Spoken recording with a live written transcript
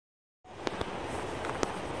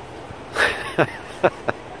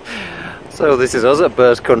So this is us at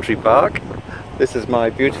Burrs Country Park. This is my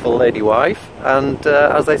beautiful lady wife, and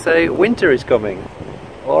as they say, winter is coming,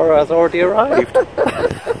 or has already arrived.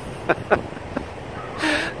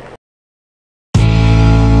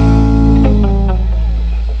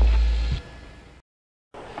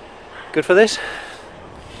 Good for this?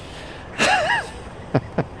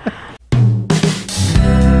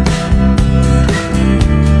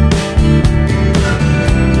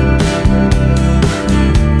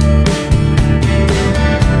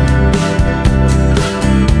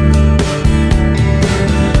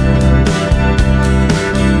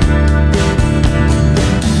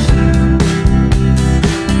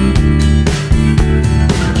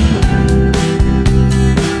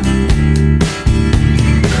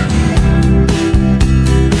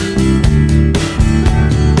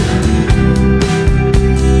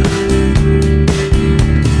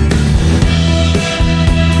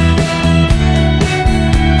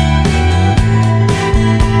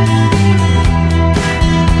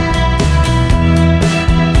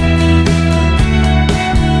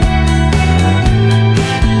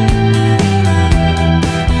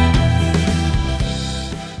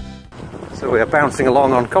 We are bouncing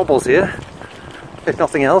along on cobbles here. If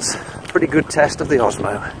nothing else, pretty good test of the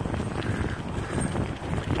osmo.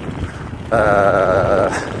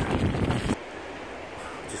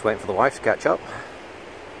 Just waiting for the wife to catch up.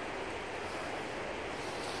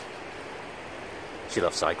 She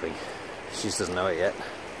loves cycling. She just doesn't know it yet.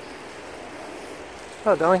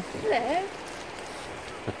 Hello, darling. Hello.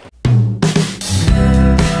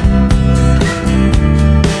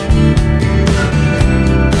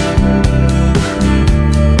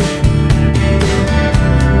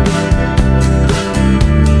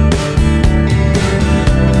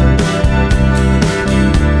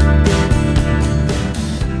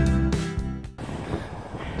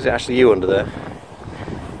 Is it actually you under there?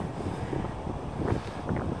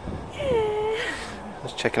 Yeah.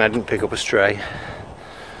 Just checking I didn't pick up a stray.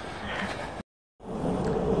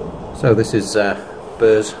 So this is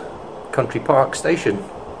Burrs Country Park Station.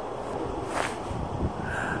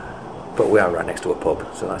 But we are right next to a pub,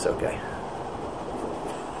 so that's okay.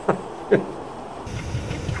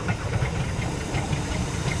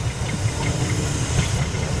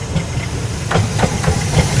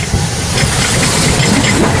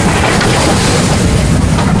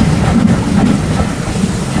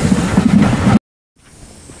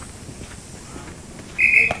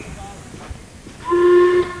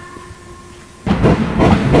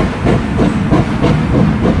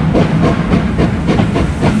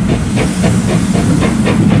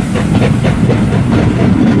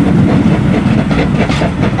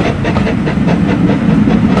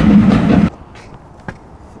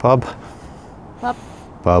 Pub. Pub.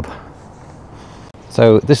 Pub.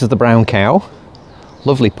 So this is the Brown Cow.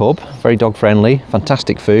 Lovely pub, very dog friendly,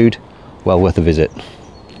 fantastic food, well worth a visit.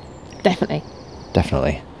 Definitely.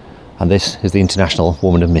 Definitely. And this is the International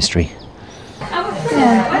Woman of Mystery.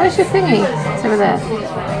 Yeah, where's your thingy? It's over there.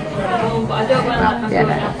 Yeah,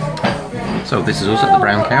 there. So this is us at the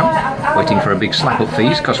Brown Cow, waiting for a big slap-up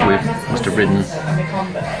feast because we must have ridden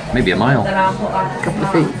maybe a mile. A couple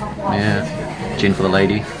of feet. Yeah. Gin for the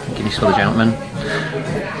lady, Guinness for the gentleman.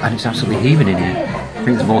 And it's absolutely heaving in here. I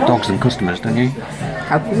think there's more dogs than customers, don't you?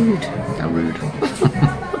 How rude. How rude.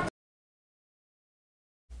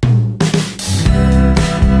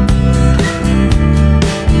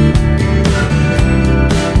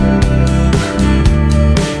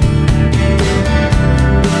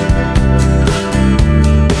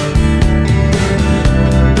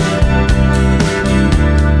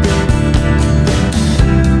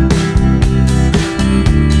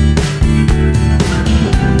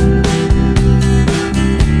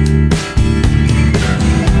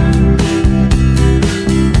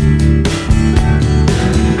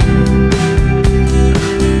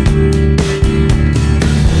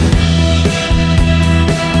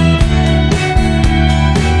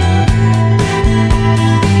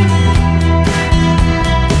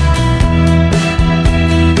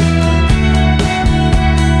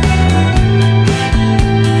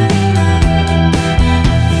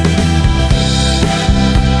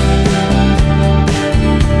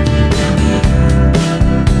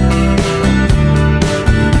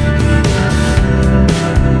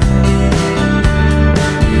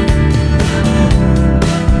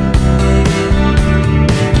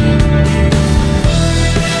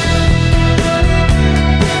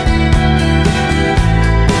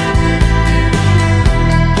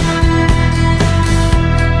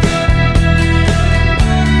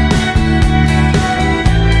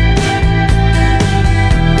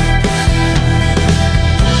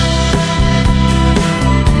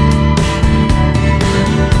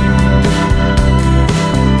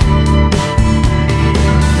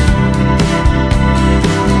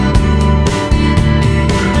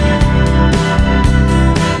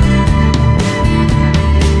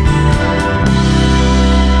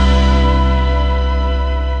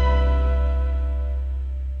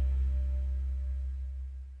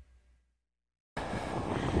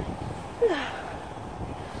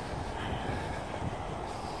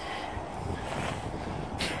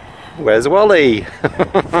 Where's Wally?